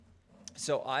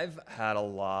So I've had a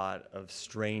lot of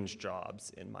strange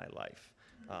jobs in my life.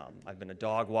 I've been a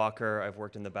dog walker. I've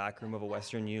worked in the back room of a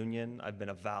Western Union. I've been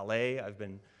a valet. I've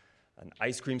been an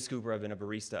ice cream scooper. I've been a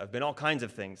barista. I've been all kinds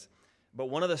of things.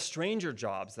 But one of the stranger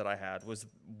jobs that I had was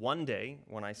one day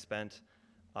when I spent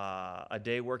a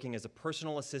day working as a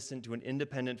personal assistant to an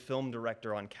independent film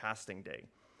director on casting day.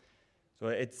 So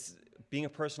it's being a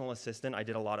personal assistant, I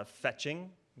did a lot of fetching,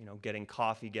 getting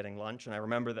coffee, getting lunch. And I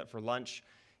remember that for lunch,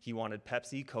 he wanted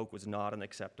Pepsi. Coke was not an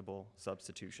acceptable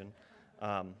substitution.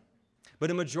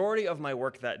 But a majority of my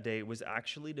work that day was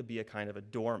actually to be a kind of a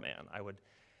doorman. I would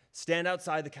stand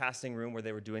outside the casting room where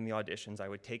they were doing the auditions. I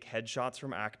would take headshots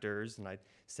from actors, and I'd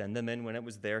send them in when it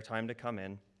was their time to come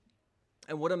in.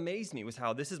 And what amazed me was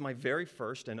how this is my very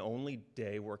first and only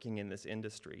day working in this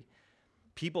industry.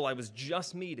 People I was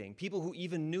just meeting, people who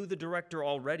even knew the director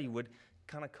already, would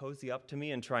kind of cozy up to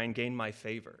me and try and gain my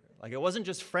favor. Like, it wasn't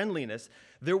just friendliness.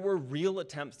 There were real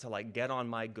attempts to get on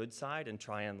my good side and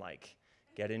try and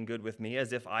get in good with me,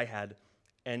 as if I had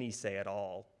any say at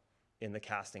all in the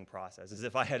casting process, as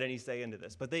if I had any say into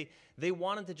this. But they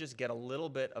wanted to just get a little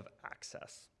bit of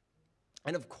access.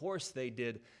 And of course they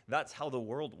did. That's how the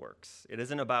world works. It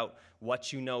isn't about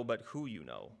what you know, but who you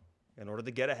know. In order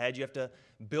to get ahead, you have to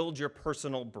build your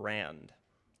personal brand.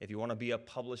 If you want to be a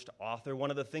published author, one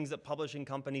of the things that publishing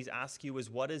companies ask you is,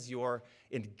 what is your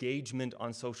engagement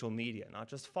on social media? Not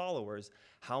just followers.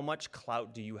 How much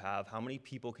clout do you have? How many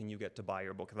people can you get to buy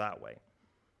your book that way?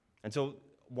 And so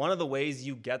one of the ways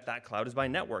you get that clout is by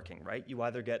networking, right? You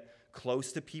either get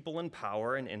close to people in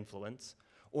power and influence,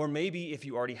 or maybe if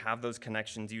you already have those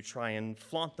connections, you try and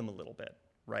flaunt them a little bit,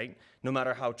 right? No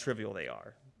matter how trivial they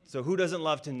are. So who doesn't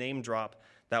love to name drop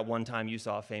that one time you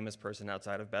saw a famous person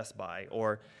outside of Best Buy,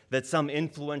 or that some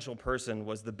influential person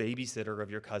was the babysitter of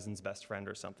your cousin's best friend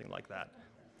or something like that?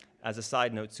 As a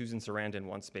side note, Susan Sarandon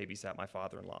once babysat my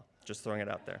father-in-law. Just throwing it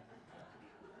out there.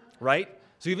 Right?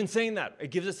 So even saying that,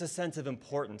 it gives us a sense of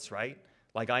importance, right?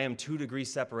 Like, I am 2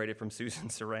 degrees separated from Susan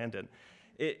Sarandon.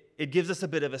 It gives us a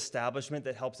bit of establishment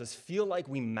that helps us feel like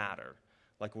we matter,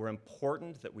 like we're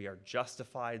important, that we are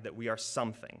justified, that we are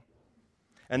something.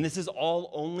 And this is all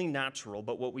only natural,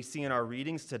 but what we see in our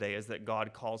readings today is that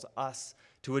God calls us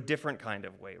to a different kind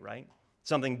of way, right?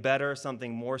 Something better,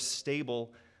 something more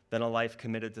stable than a life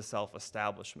committed to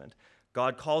self-establishment.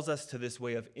 God calls us to this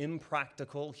way of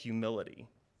impractical humility.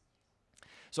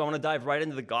 So I want to dive right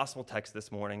into the gospel text this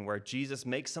morning, where Jesus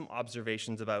makes some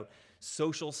observations about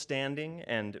social standing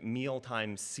and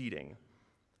mealtime seating.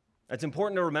 It's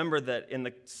important to remember that in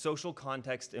the social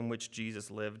context in which Jesus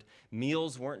lived,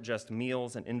 meals weren't just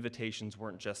meals and invitations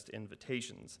weren't just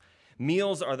invitations.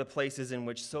 Meals are the places in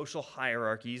which social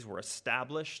hierarchies were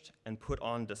established and put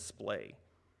on display.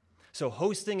 So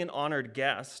hosting an honored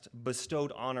guest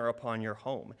bestowed honor upon your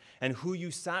home, and who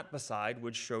you sat beside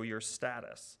would show your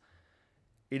status.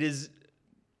 It is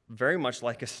very much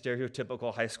like a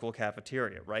stereotypical high school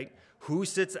cafeteria, right? Who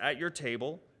sits at your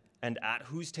table and at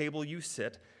whose table you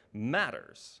sit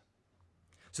matters.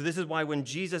 So this is why when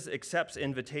Jesus accepts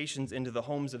invitations into the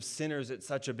homes of sinners, it's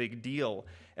such a big deal,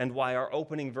 and why our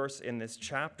opening verse in this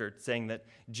chapter saying that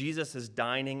Jesus is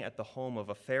dining at the home of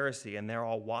a Pharisee and they're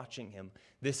all watching him.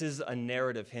 This is a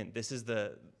narrative hint. This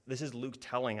is Luke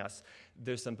telling us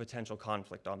there's some potential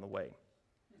conflict on the way.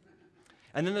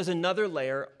 And then there's another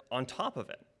layer on top of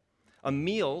it. A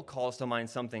meal calls to mind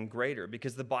something greater,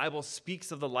 because the Bible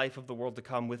speaks of the life of the world to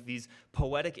come with these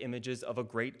poetic images of a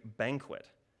great banquet,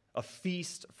 a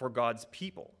feast for God's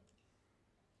people.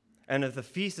 And if the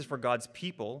feast is for God's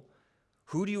people,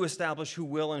 who do you establish who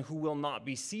will and who will not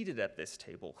be seated at this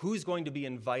table? Who's going to be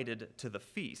invited to the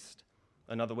feast?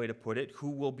 Another way to put it,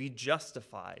 who will be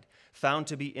justified, found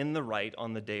to be in the right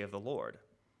on the day of the Lord?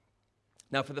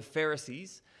 Now, for the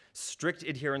Pharisees, strict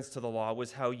adherence to the law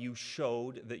was how you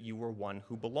showed that you were one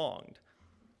who belonged.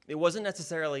 It wasn't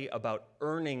necessarily about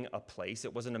earning a place.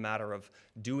 It wasn't a matter of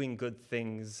doing good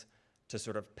things to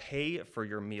sort of pay for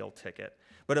your meal ticket,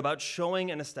 but about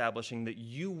showing and establishing that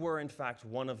you were, in fact,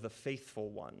 one of the faithful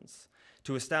ones.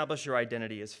 To establish your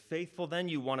identity as faithful, then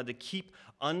you wanted to keep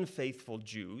unfaithful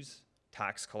Jews,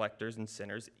 tax collectors and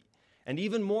sinners, and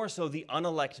even more so the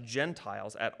unelect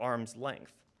Gentiles at arm's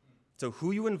length. So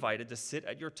who you invited to sit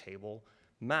at your table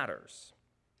matters.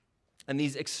 And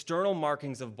these external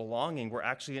markings of belonging were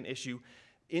actually an issue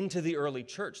into the early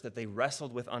church that they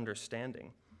wrestled with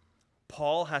understanding.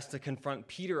 Paul has to confront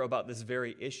Peter about this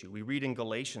very issue. We read in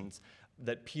Galatians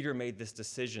that Peter made this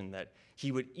decision that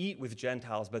he would eat with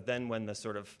Gentiles, but then when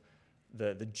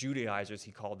the Judaizers,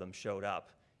 he called them, showed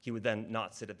up, he would then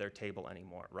not sit at their table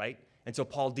anymore, right? And so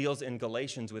Paul deals in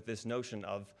Galatians with this notion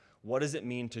of what does it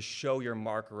mean to show your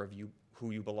marker of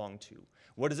who you belong to?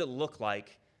 What does it look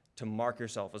like to mark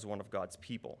yourself as one of God's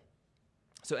people?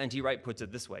 So N.T. Wright puts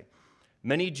it this way.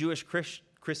 Many Jewish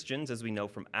Christians, as we know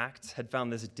from Acts, had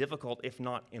found this difficult, if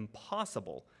not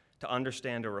impossible, to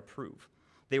understand or approve.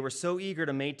 They were so eager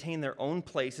to maintain their own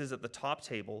places at the top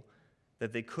table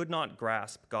that they could not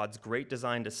grasp God's great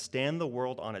design to stand the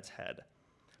world on its head.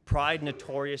 Pride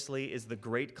notoriously is the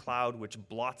great cloud which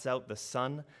blots out the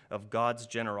sun of God's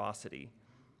generosity.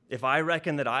 If I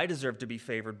reckon that I deserve to be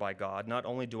favored by God, not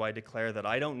only do I declare that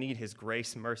I don't need his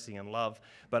grace, mercy, and love,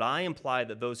 but I imply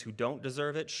that those who don't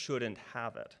deserve it shouldn't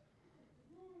have it.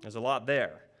 There's a lot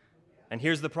there. And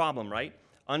here's the problem, right?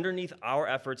 Underneath our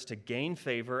efforts to gain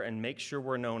favor and make sure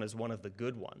we're known as one of the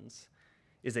good ones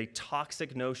is a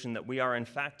toxic notion that we are in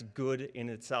fact good in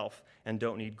itself and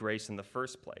don't need grace in the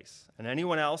first place. And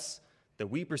anyone else that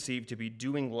we perceive to be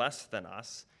doing less than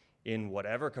us, in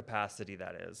whatever capacity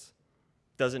that is,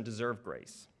 doesn't deserve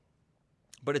grace.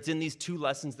 But it's in these two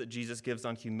lessons that Jesus gives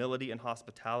on humility and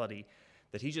hospitality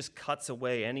that he just cuts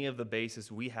away any of the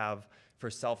basis we have for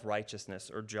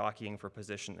self-righteousness or jockeying for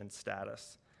position and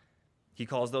status. He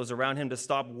calls those around him to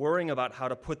stop worrying about how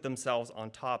to put themselves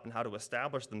on top and how to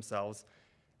establish themselves,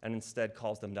 and instead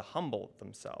calls them to humble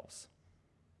themselves.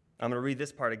 I'm going to read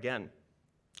this part again.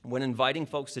 When inviting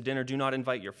folks to dinner, do not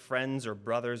invite your friends or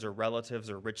brothers or relatives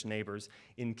or rich neighbors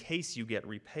in case you get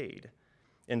repaid.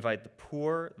 Invite the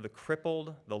poor, the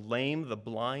crippled, the lame, the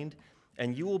blind,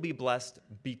 and you will be blessed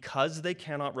because they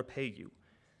cannot repay you,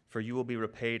 for you will be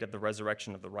repaid at the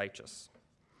resurrection of the righteous.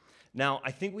 Now,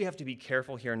 I think we have to be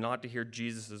careful here not to hear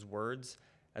Jesus' words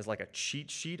as like a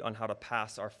cheat sheet on how to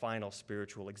pass our final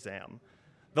spiritual exam.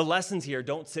 The lessons here: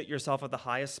 don't sit yourself at the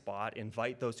highest spot,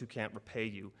 invite those who can't repay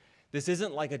you. This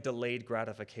isn't like a delayed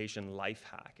gratification life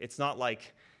hack. It's not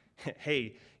like,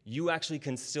 hey, you actually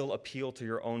can still appeal to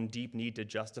your own deep need to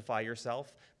justify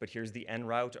yourself, but here's the en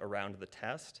route around the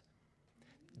test.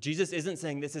 Jesus isn't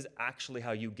saying this is actually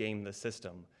how you game the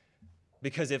system.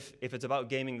 Because if it's about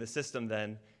gaming the system,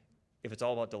 then if it's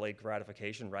all about delayed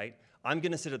gratification, right? I'm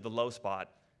going to sit at the low spot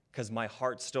because my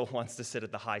heart still wants to sit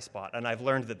at the high spot, and I've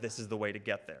learned that this is the way to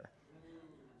get there.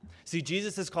 See,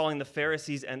 Jesus is calling the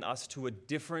Pharisees and us to a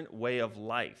different way of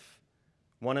life,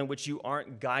 one in which you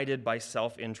aren't guided by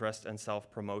self-interest and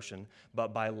self-promotion,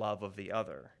 but by love of the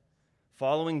other.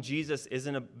 Following Jesus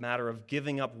isn't a matter of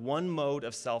giving up one mode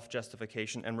of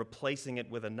self-justification and replacing it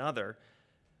with another,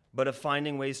 but of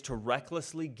finding ways to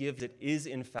recklessly give it is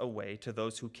in fact a way to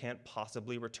those who can't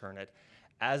possibly return it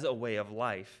as a way of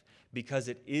life, because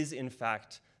it is in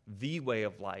fact the way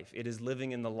of life. It is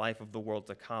living in the life of the world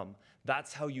to come.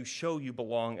 That's how you show you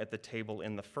belong at the table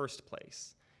in the first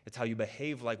place. It's how you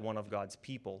behave like one of God's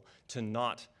people, to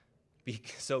not be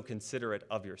so considerate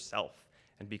of yourself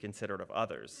and be considerate of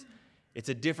others. It's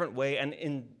a different way, and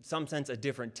in some sense, a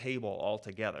different table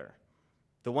altogether.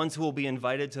 The ones who will be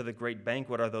invited to the great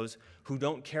banquet are those who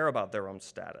don't care about their own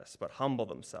status, but humble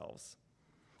themselves.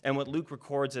 And what Luke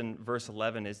records in verse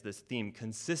 11 is this theme,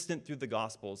 consistent through the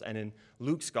Gospels, and in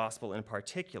Luke's Gospel in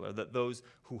particular, that those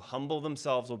who humble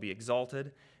themselves will be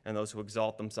exalted, and those who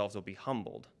exalt themselves will be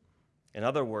humbled. In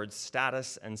other words,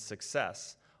 status and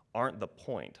success aren't the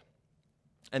point.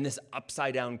 And this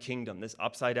upside-down kingdom, this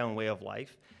upside-down way of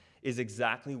life, is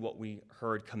exactly what we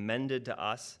heard commended to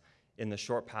us in the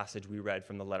short passage we read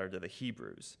from the letter to the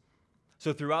Hebrews.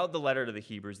 So throughout the letter to the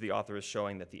Hebrews, the author is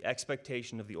showing that the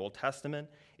expectation of the Old Testament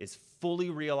is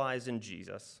fully realized in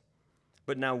Jesus,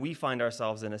 but now we find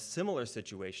ourselves in a similar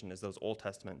situation as those Old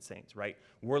Testament saints, right?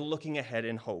 We're looking ahead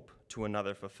in hope to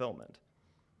another fulfillment.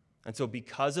 And so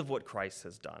because of what Christ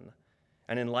has done,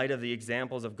 and in light of the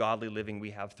examples of godly living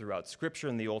we have throughout Scripture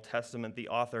in the Old Testament, the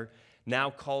author now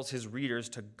calls his readers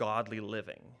to godly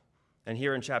living. And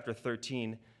here in chapter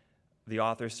 13, the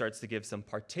author starts to give some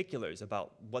particulars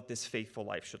about what this faithful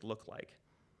life should look like.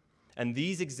 And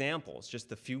these examples, just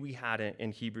the few we had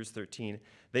in Hebrews 13,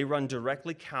 they run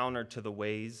directly counter to the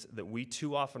ways that we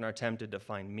too often are tempted to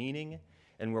find meaning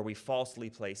and where we falsely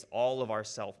place all of our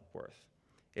self-worth.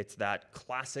 It's that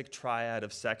classic triad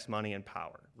of sex, money, and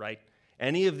power, right?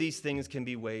 Any of these things can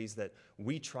be ways that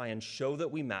we try and show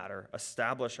that we matter,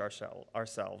 establish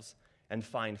ourselves, and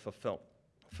find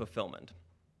fulfillment.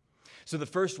 So the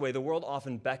first way, the world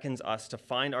often beckons us to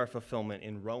find our fulfillment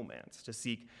in romance, to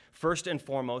seek first and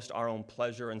foremost our own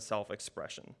pleasure and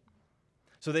self-expression.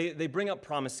 So they bring up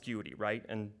promiscuity, right?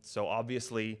 And so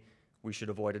obviously we should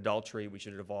avoid adultery. We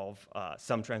should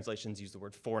some translations use the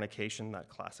word fornication, that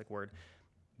classic word.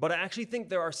 But I actually think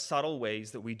there are subtle ways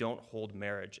that we don't hold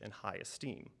marriage in high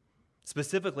esteem.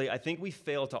 Specifically, I think we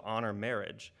fail to honor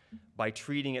marriage by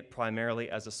treating it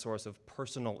primarily as a source of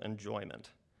personal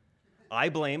enjoyment. I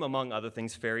blame, among other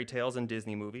things, fairy tales and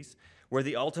Disney movies, where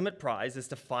the ultimate prize is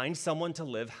to find someone to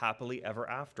live happily ever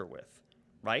after with,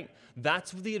 right?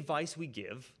 That's the advice we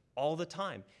give all the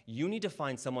time. You need to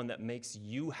find someone that makes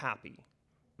you happy.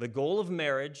 The goal of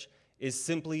marriage is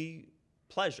simply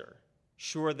pleasure.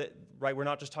 Sure that, right, we're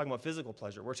not just talking about physical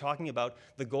pleasure. We're talking about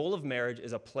the goal of marriage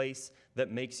is a place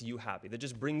that makes you happy, that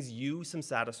just brings you some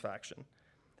satisfaction,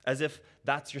 as if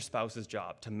that's your spouse's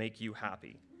job, to make you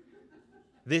happy.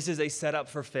 This is a setup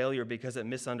for failure because it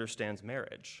misunderstands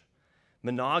marriage.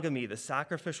 Monogamy, the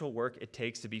sacrificial work it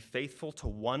takes to be faithful to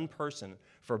one person,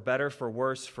 for better, for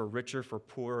worse, for richer, for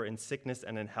poorer, in sickness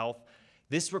and in health,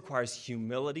 this requires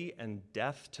humility and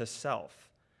death to self.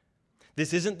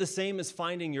 This isn't the same as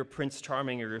finding your Prince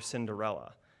Charming or your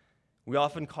Cinderella. We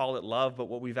often call it love, but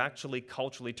what we've actually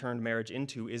culturally turned marriage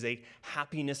into is a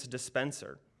happiness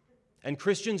dispenser. And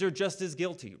Christians are just as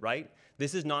guilty, right?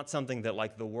 This is not something that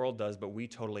like the world does, but we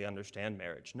totally understand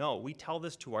marriage. No, we tell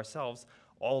this to ourselves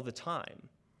all the time.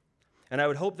 And I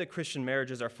would hope that Christian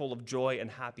marriages are full of joy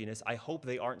and happiness. I hope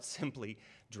they aren't simply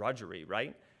drudgery,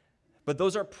 right? But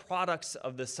those are products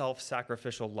of the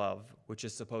self-sacrificial love, which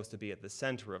is supposed to be at the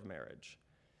center of marriage.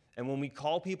 And when we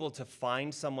call people to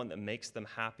find someone that makes them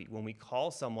happy, when we call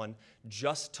someone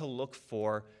just to look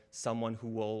for someone who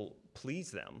will please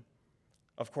them,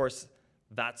 of course,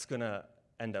 that's going to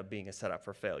end up being a setup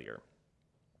for failure.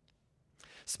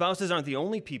 Spouses aren't the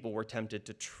only people we're tempted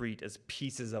to treat as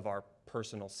pieces of our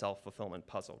personal self-fulfillment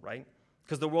puzzle, right?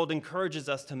 Because the world encourages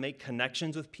us to make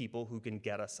connections with people who can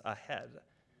get us ahead,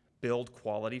 build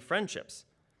quality friendships,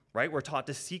 right? We're taught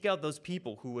to seek out those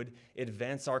people who would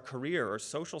advance our career or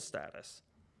social status,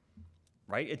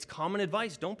 right? It's common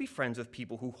advice. Don't be friends with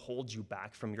people who hold you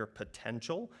back from your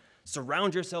potential.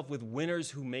 Surround yourself with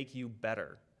winners who make you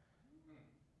better.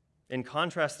 In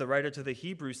contrast, the writer to the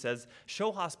Hebrews says,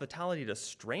 show hospitality to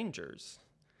strangers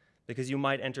because you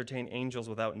might entertain angels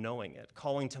without knowing it,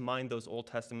 calling to mind those Old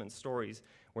Testament stories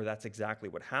where that's exactly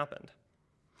what happened.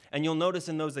 And you'll notice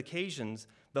in those occasions,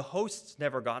 the hosts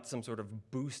never got some sort of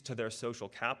boost to their social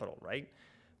capital, right?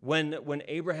 When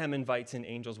Abraham invites in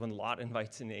angels, when Lot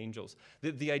invites in angels,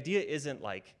 the idea isn't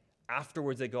like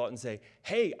afterwards they go out and say,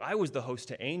 hey, I was the host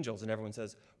to angels, and everyone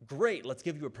says, great, let's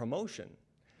give you a promotion.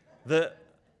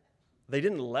 They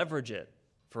didn't leverage it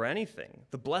for anything.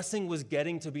 The blessing was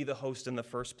getting to be the host in the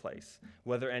first place,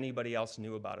 whether anybody else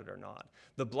knew about it or not.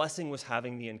 The blessing was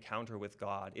having the encounter with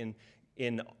God,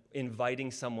 in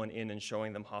inviting someone in and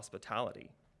showing them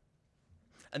hospitality.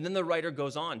 And then the writer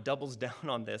goes on, doubles down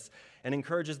on this, and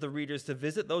encourages the readers to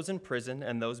visit those in prison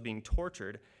and those being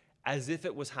tortured as if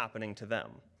it was happening to them,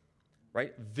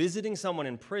 right? Visiting someone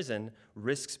in prison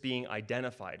risks being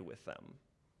identified with them.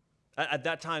 At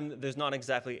that time, there's not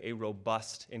exactly a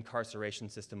robust incarceration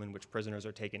system in which prisoners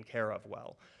are taken care of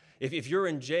well. If you're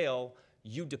in jail,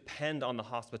 you depend on the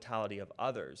hospitality of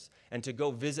others. And to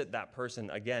go visit that person,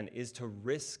 again, is to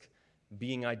risk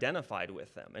being identified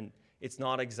with them. And it's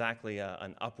not exactly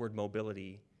an upward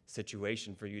mobility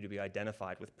situation for you to be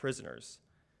identified with prisoners.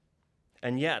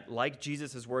 And yet, like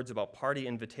Jesus' words about party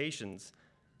invitations,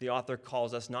 the author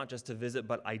calls us not just to visit,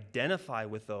 but identify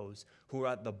with those who are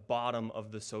at the bottom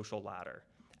of the social ladder,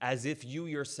 as if you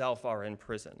yourself are in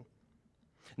prison.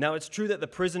 Now, it's true that the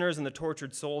prisoners and the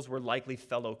tortured souls were likely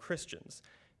fellow Christians,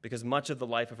 because much of the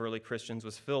life of early Christians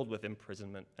was filled with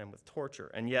imprisonment and with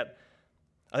torture. And yet,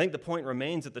 I think the point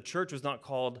remains that the church was not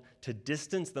called to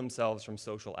distance themselves from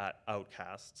social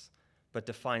outcasts, but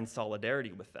to find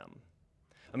solidarity with them.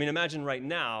 I mean, imagine right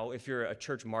now if you're a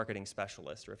church marketing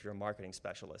specialist, or if you're a marketing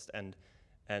specialist,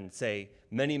 and say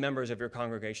many members of your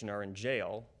congregation are in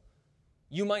jail,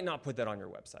 you might not put that on your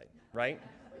website, right?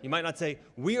 You might not say,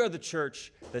 we are the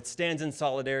church that stands in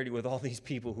solidarity with all these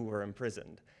people who are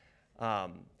imprisoned.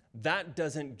 That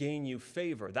doesn't gain you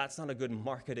favor. That's not a good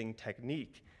marketing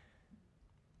technique.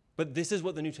 But this is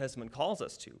what the New Testament calls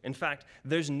us to. In fact,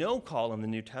 there's no call in the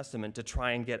New Testament to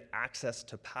try and get access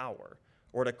to power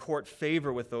or to court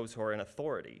favor with those who are in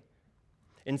authority.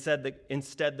 Instead,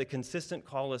 the consistent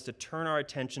call is to turn our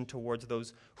attention towards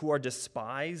those who are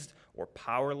despised or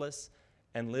powerless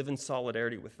and live in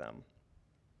solidarity with them.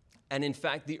 And in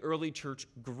fact, the early church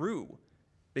grew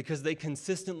because they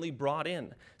consistently brought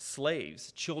in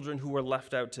slaves, children who were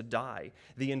left out to die,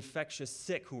 the infectious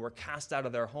sick who were cast out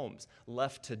of their homes,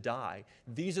 left to die.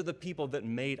 These are the people that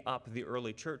made up the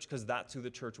early church because that's who the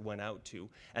church went out to.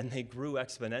 And they grew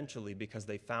exponentially because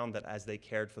they found that as they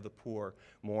cared for the poor,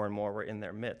 more and more were in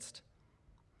their midst.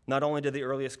 Not only did the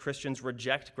earliest Christians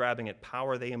reject grabbing at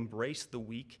power, they embraced the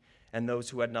weak and those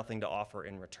who had nothing to offer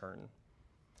in return.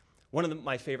 One of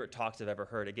my favorite talks I've ever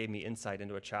heard, it gave me insight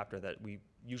into a chapter that we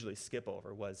usually skip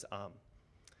over was,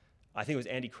 I think it was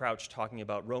Andy Crouch talking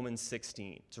about Romans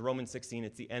 16. So Romans 16,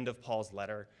 it's the end of Paul's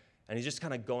letter, and he's just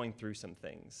kind of going through some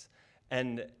things.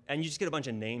 And you just get a bunch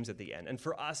of names at the end. And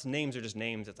for us, names are just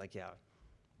names. It's like, yeah,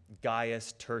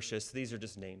 Gaius, Tertius, these are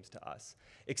just names to us.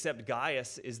 Except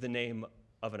Gaius is the name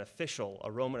of an official,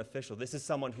 a Roman official. This is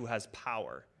someone who has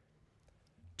power.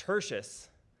 Tertius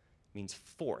means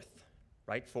fourth,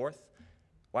 right? Fourth.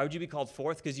 Why would you be called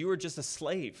fourth? Because you were just a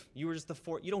slave. You were just the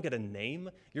fourth. You don't get a name.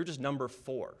 You're just number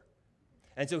 4.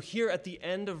 And so here at the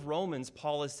end of Romans,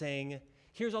 Paul is saying,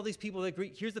 here's all these people that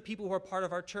agree. Here's the people who are part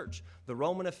of our church, the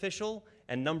Roman official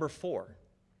and number 4.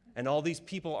 And all these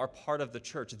people are part of the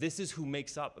church. This is who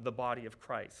makes up the body of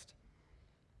Christ.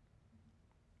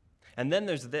 And then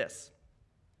there's this.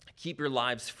 Keep your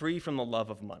lives free from the love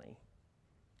of money.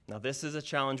 Now, this is a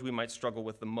challenge we might struggle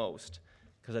with the most,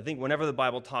 because I think whenever the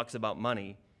Bible talks about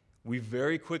money, we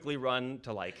very quickly run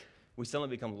to we suddenly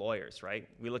become lawyers, right?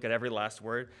 We look at every last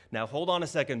word. Now, hold on a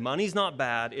second. Money's not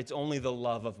bad. It's only the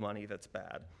love of money that's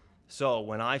bad. So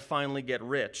when I finally get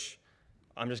rich,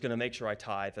 I'm just going to make sure I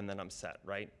tithe and then I'm set,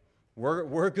 right?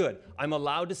 We're good. I'm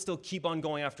allowed to still keep on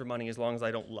going after money as long as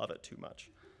I don't love it too much.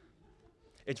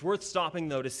 It's worth stopping,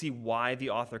 though, to see why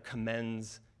the author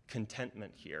commends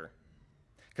contentment here,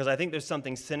 because I think there's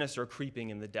something sinister creeping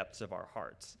in the depths of our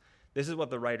hearts. This is what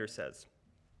the writer says.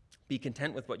 Be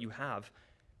content with what you have,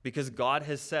 because God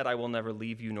has said, I will never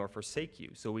leave you nor forsake you.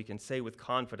 So we can say with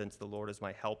confidence, the Lord is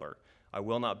my helper. I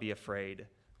will not be afraid.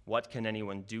 What can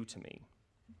anyone do to me?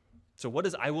 So what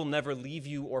does I will never leave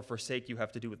you or forsake you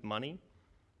have to do with money?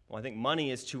 Well, I think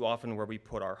money is too often where we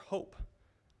put our hope.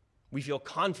 We feel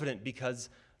confident because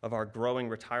of our growing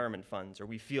retirement funds, or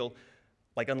we feel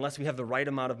like unless we have the right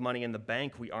amount of money in the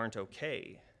bank, we aren't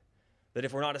okay. That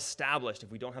if we're not established,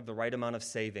 if we don't have the right amount of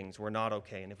savings, we're not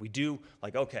okay. And if we do,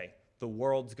 okay, the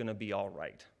world's going to be all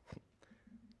right.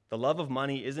 The love of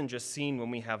money isn't just seen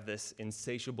when we have this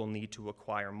insatiable need to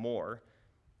acquire more.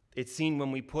 It's seen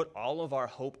when we put all of our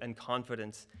hope and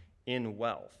confidence in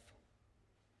wealth.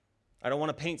 I don't want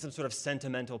to paint some sort of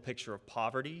sentimental picture of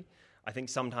poverty. I think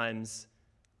sometimes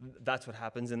that's what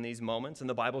happens in these moments, and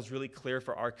the Bible's really clear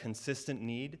for our consistent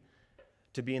need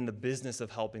to be in the business of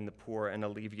helping the poor and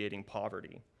alleviating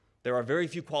poverty. There are very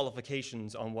few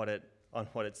qualifications on what it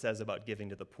says about giving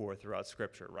to the poor throughout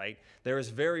Scripture, right? There is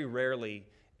very rarely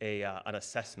an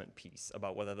assessment piece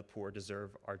about whether the poor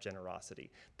deserve our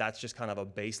generosity. That's just kind of a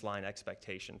baseline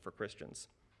expectation for Christians.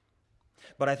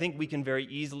 But I think we can very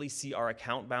easily see our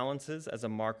account balances as a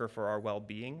marker for our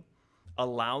well-being,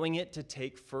 allowing it to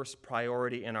take first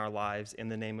priority in our lives in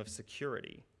the name of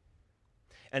security.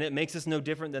 And it makes us no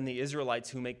different than the Israelites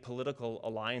who make political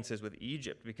alliances with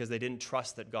Egypt because they didn't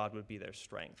trust that God would be their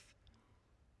strength,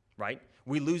 right?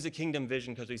 We lose a kingdom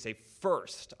vision because we say,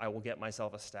 first, I will get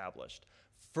myself established.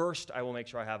 First, I will make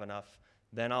sure I have enough.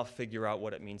 Then I'll figure out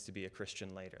what it means to be a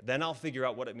Christian later. Then I'll figure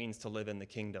out what it means to live in the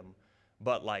kingdom.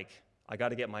 But I got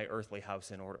to get my earthly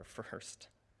house in order first.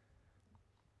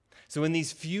 So in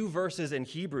these few verses in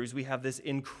Hebrews, we have this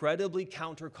incredibly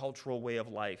countercultural way of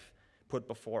life put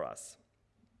before us.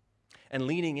 And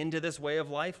leaning into this way of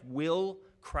life will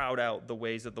crowd out the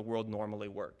ways that the world normally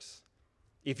works.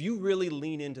 If you really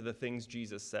lean into the things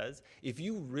Jesus says, if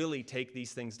you really take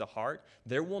these things to heart,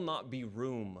 there will not be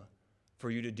room for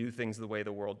you to do things the way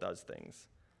the world does things.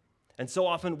 And so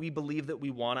often we believe that we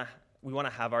want to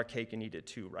have our cake and eat it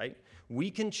too, right?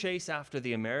 We can chase after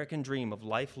the American dream of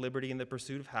life, liberty, and the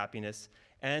pursuit of happiness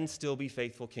and still be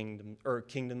faithful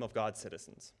kingdom of God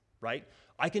citizens, right?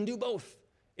 I can do both.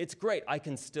 It's great. I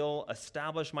can still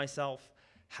establish myself,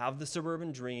 have the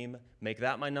suburban dream, make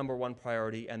that my number one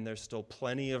priority, and there's still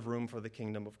plenty of room for the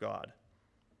kingdom of God.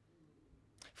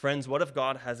 Friends, what if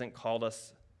God hasn't called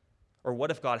us, or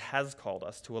what if God has called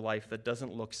us to a life that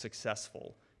doesn't look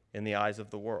successful in the eyes of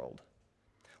the world?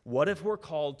 What if we're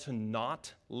called to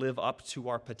not live up to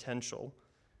our potential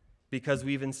because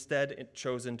we've instead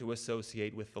chosen to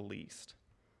associate with the least?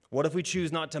 What if we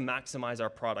choose not to maximize our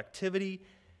productivity,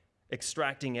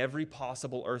 extracting every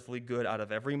possible earthly good out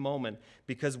of every moment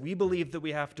because we believe that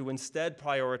we have to instead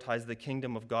prioritize the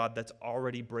kingdom of God that's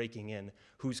already breaking in,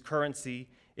 whose currency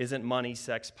isn't money,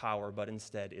 sex, power, but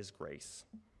instead is grace?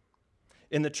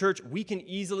 In the church, we can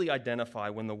easily identify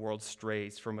when the world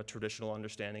strays from a traditional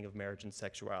understanding of marriage and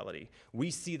sexuality. We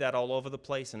see that all over the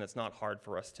place, and it's not hard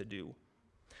for us to do.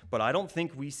 But I don't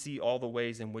think we see all the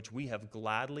ways in which we have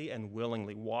gladly and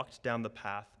willingly walked down the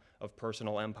path of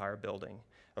personal empire building,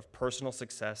 of personal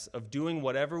success, of doing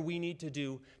whatever we need to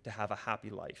do to have a happy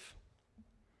life.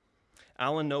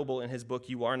 Alan Noble, in his book,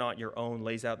 You Are Not Your Own,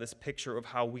 lays out this picture of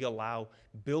how we allow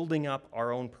building up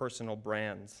our own personal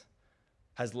brands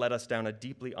has led us down a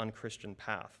deeply unchristian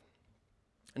path.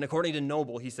 And according to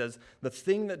Noble, he says, the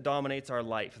thing that dominates our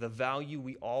life, the value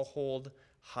we all hold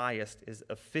highest, is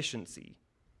efficiency,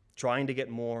 trying to get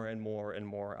more and more and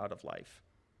more out of life.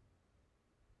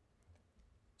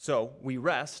 So we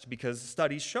rest because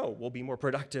studies show we'll be more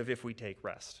productive if we take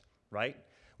rest, right?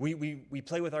 We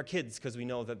play with our kids because we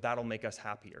know that that'll make us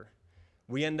happier.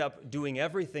 We end up doing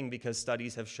everything because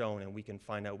studies have shown and we can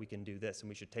find out we can do this and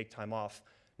we should take time off,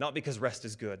 not because rest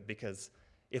is good, because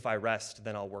if I rest,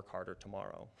 then I'll work harder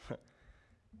tomorrow.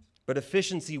 But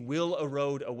efficiency will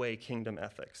erode away kingdom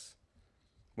ethics.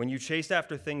 When you chase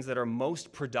after things that are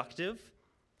most productive,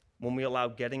 when we allow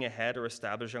getting ahead or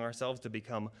establishing ourselves to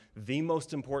become the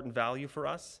most important value for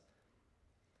us,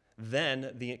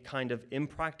 then the kind of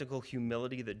impractical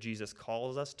humility that Jesus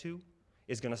calls us to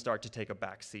is going to start to take a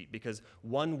back seat, because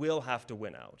one will have to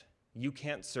win out. You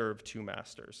can't serve two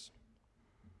masters.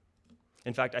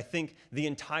 In fact, I think the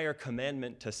entire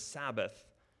commandment to Sabbath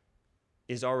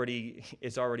is already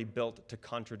built to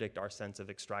contradict our sense of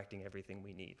extracting everything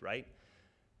we need, right?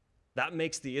 That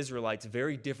makes the Israelites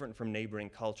very different from neighboring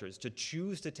cultures, to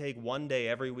choose to take one day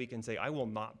every week and say, I will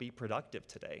not be productive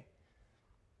today.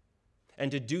 And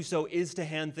to do so is to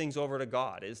hand things over to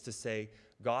God, is to say,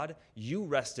 God, you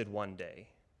rested one day,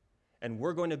 and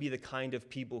we're going to be the kind of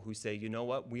people who say, you know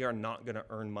what, we are not going to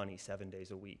earn money 7 days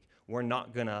a week. We're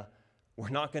not going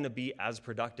to be as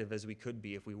productive as we could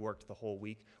be if we worked the whole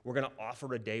week. We're going to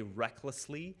offer a day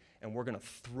recklessly, and we're going to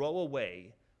throw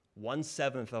away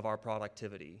 1/7 of our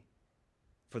productivity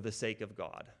for the sake of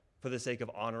God, for the sake of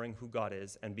honoring who God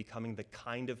is and becoming the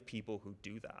kind of people who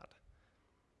do that.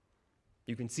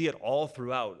 You can see it all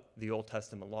throughout the Old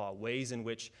Testament law, ways in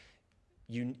which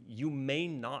you may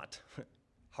not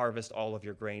harvest all of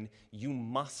your grain. You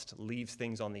must leave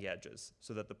things on the edges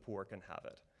so that the poor can have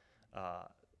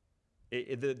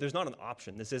it. There's not an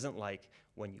option. This isn't like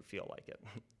when you feel like it.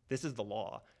 This is the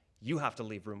law. You have to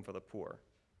leave room for the poor.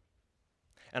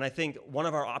 And I think one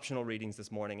of our optional readings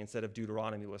this morning, instead of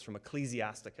Deuteronomy, was from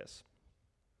Ecclesiasticus.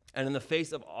 And in the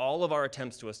face of all of our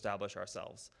attempts to establish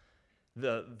ourselves,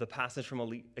 the passage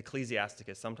from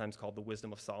Ecclesiasticus, sometimes called the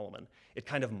Wisdom of Solomon, it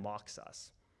kind of mocks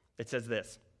us. It says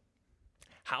this: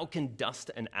 how can dust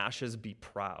and ashes be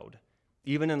proud?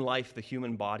 Even in life, the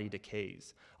human body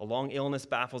decays. A long illness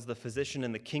baffles the physician,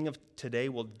 and the king of today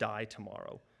will die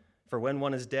tomorrow. For when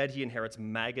one is dead, he inherits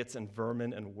maggots and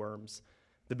vermin and worms.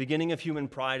 The beginning of human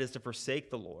pride is to forsake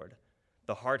the Lord.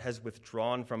 The heart has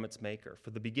withdrawn from its maker.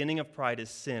 For the beginning of pride is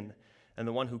sin, and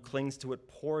the one who clings to it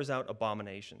pours out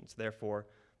abominations. Therefore,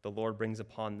 the Lord brings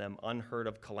upon them unheard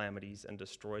of calamities and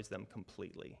destroys them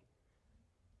completely.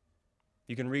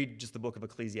 You can read just the book of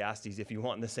Ecclesiastes if you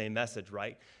want the same message,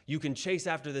 right? You can chase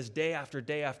after this day after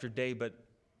day after day, but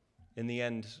in the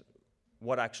end,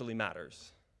 what actually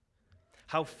matters?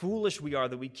 How foolish we are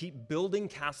that we keep building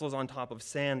castles on top of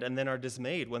sand and then are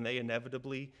dismayed when they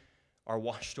inevitably are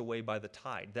washed away by the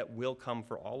tide that will come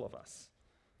for all of us.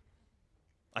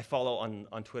 I follow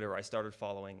on Twitter, I started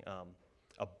following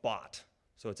a bot.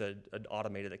 So it's an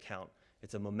automated account.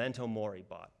 It's a Memento Mori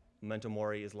bot. Memento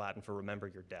Mori is Latin for remember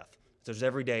your death. So just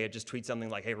every day it just tweets something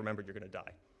like, hey, remember you're going to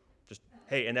die. Just,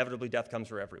 hey, inevitably death comes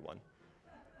for everyone.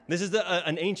 This is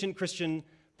an ancient Christian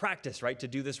practice, right? To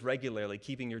do this regularly,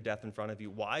 keeping your death in front of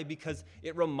you. Why? Because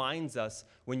it reminds us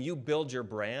when you build your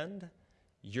brand,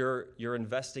 you're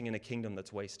investing in a kingdom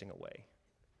that's wasting away.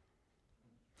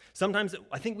 Sometimes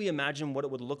I think we imagine what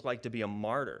it would look like to be a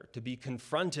martyr, to be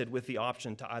confronted with the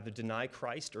option to either deny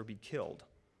Christ or be killed.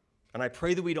 And I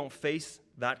pray that we don't face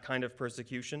that kind of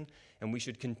persecution, and we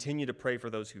should continue to pray for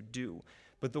those who do.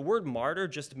 But the word martyr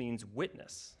just means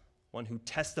witness, one who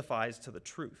testifies to the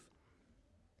truth.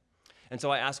 And so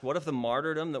I ask, what if the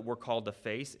martyrdom that we're called to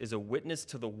face is a witness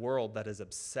to the world that is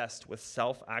obsessed with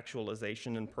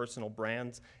self-actualization and personal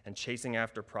brands and chasing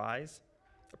after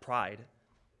pride?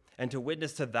 And to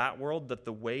witness to that world that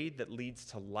the way that leads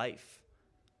to life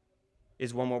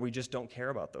is one where we just don't care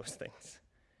about those things,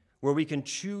 where we can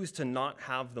choose to not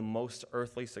have the most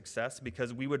earthly success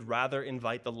because we would rather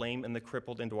invite the lame and the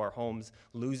crippled into our homes,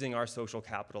 losing our social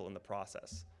capital in the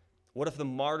process. What if the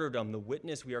martyrdom, the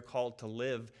witness we are called to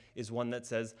live, is one that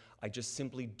says, I just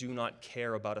simply do not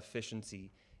care about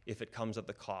efficiency if it comes at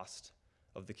the cost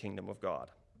of the kingdom of God?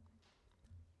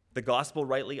 The gospel,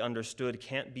 rightly understood,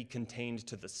 can't be contained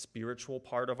to the spiritual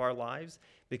part of our lives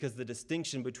because the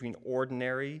distinction between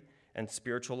ordinary and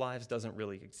spiritual lives doesn't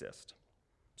really exist.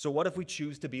 So what if we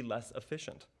choose to be less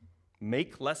efficient?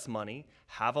 Make less money,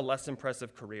 have a less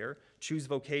impressive career, choose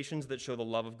vocations that show the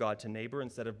love of God to neighbor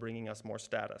instead of bringing us more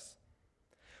status?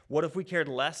 What if we cared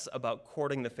less about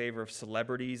courting the favor of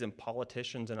celebrities and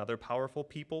politicians and other powerful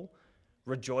people,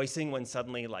 rejoicing when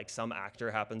suddenly like some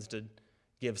actor happens to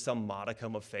give some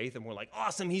modicum of faith and we're like,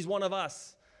 awesome, he's one of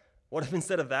us? What if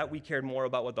instead of that we cared more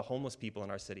about what the homeless people in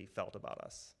our city felt about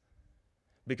us?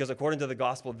 Because according to the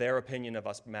gospel, their opinion of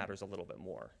us matters a little bit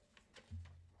more.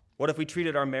 What if we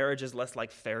treated our marriages less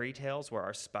like fairy tales where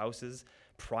our spouse's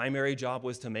primary job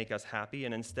was to make us happy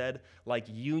and instead like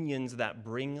unions that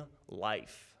bring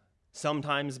life,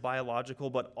 sometimes biological,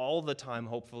 but all the time,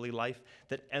 hopefully, life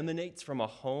that emanates from a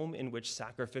home in which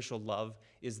sacrificial love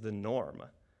is the norm?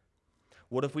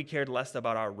 What if we cared less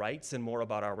about our rights and more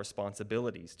about our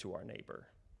responsibilities to our neighbor?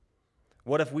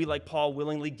 What if we, like Paul,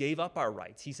 willingly gave up our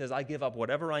rights? He says, I give up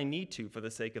whatever I need to for the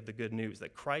sake of the good news,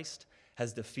 that Christ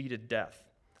has defeated death.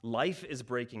 Life is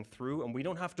breaking through, and we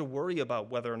don't have to worry about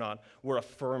whether or not we're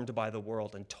affirmed by the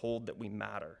world and told that we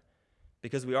matter,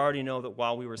 because we already know that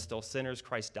while we were still sinners,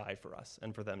 Christ died for us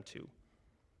and for them too.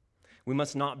 We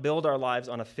must not build our lives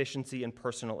on efficiency and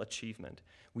personal achievement.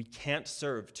 We can't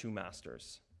serve two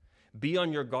masters. Be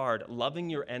on your guard. Loving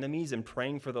your enemies and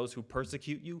praying for those who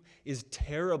persecute you is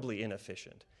terribly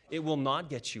inefficient. It will not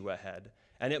get you ahead,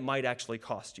 and it might actually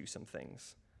cost you some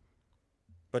things.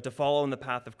 But to follow in the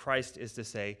path of Christ is to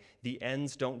say, the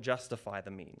ends don't justify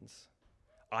the means.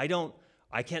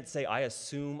 I can't say I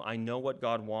assume I know what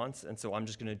God wants, and so I'm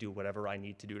just going to do whatever I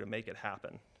need to do to make it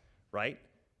happen, right?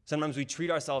 Sometimes we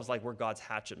treat ourselves like we're God's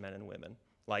hatchet men and women.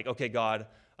 Like, okay, God,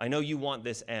 I know you want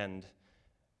this end,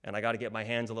 and I got to get my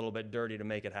hands a little bit dirty to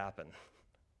make it happen.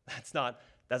 That's not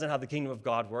how the kingdom of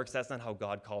God works. That's not how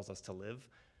God calls us to live.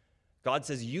 God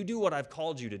says, you do what I've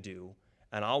called you to do,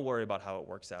 and I'll worry about how it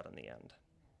works out in the end.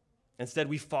 Instead,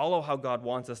 we follow how God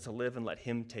wants us to live and let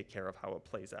him take care of how it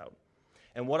plays out.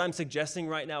 And what I'm suggesting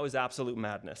right now is absolute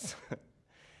madness.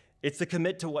 It's to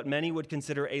commit to what many would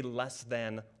consider a less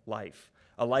than life,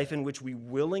 a life in which we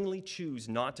willingly choose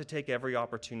not to take every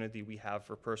opportunity we have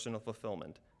for personal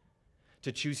fulfillment,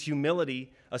 to choose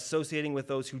humility associating with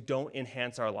those who don't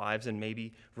enhance our lives and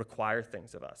maybe require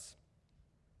things of us.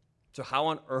 So how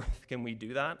on earth can we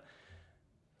do that?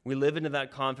 We live into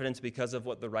that confidence because of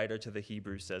what the writer to the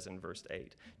Hebrews says in verse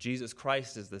 8. Jesus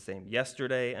Christ is the same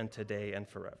yesterday and today and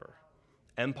forever.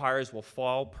 Empires will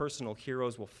fall, personal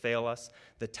heroes will fail us.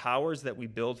 The towers that we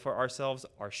build for ourselves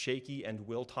are shaky and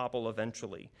will topple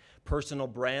eventually. Personal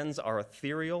brands are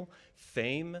ethereal.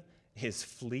 Fame is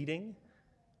fleeting.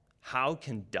 How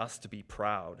can dust be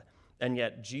proud? And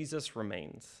yet Jesus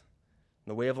remains.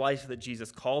 The way of life that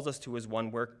Jesus calls us to is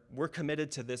one where we're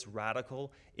committed to this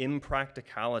radical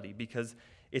impracticality because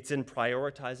it's in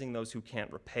prioritizing those who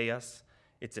can't repay us.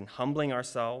 It's in humbling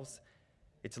ourselves.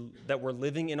 It's that we're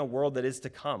living in a world that is to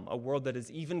come, a world that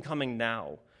is even coming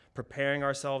now, preparing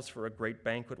ourselves for a great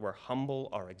banquet where humble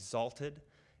are exalted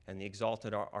and the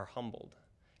exalted are humbled.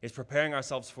 It's preparing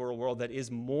ourselves for a world that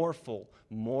is more full,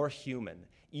 more human,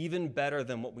 even better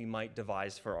than what we might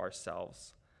devise for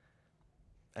ourselves.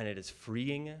 And it is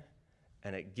freeing,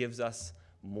 and it gives us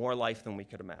more life than we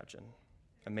could imagine.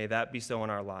 And may that be so in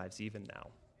our lives even now.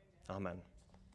 Amen.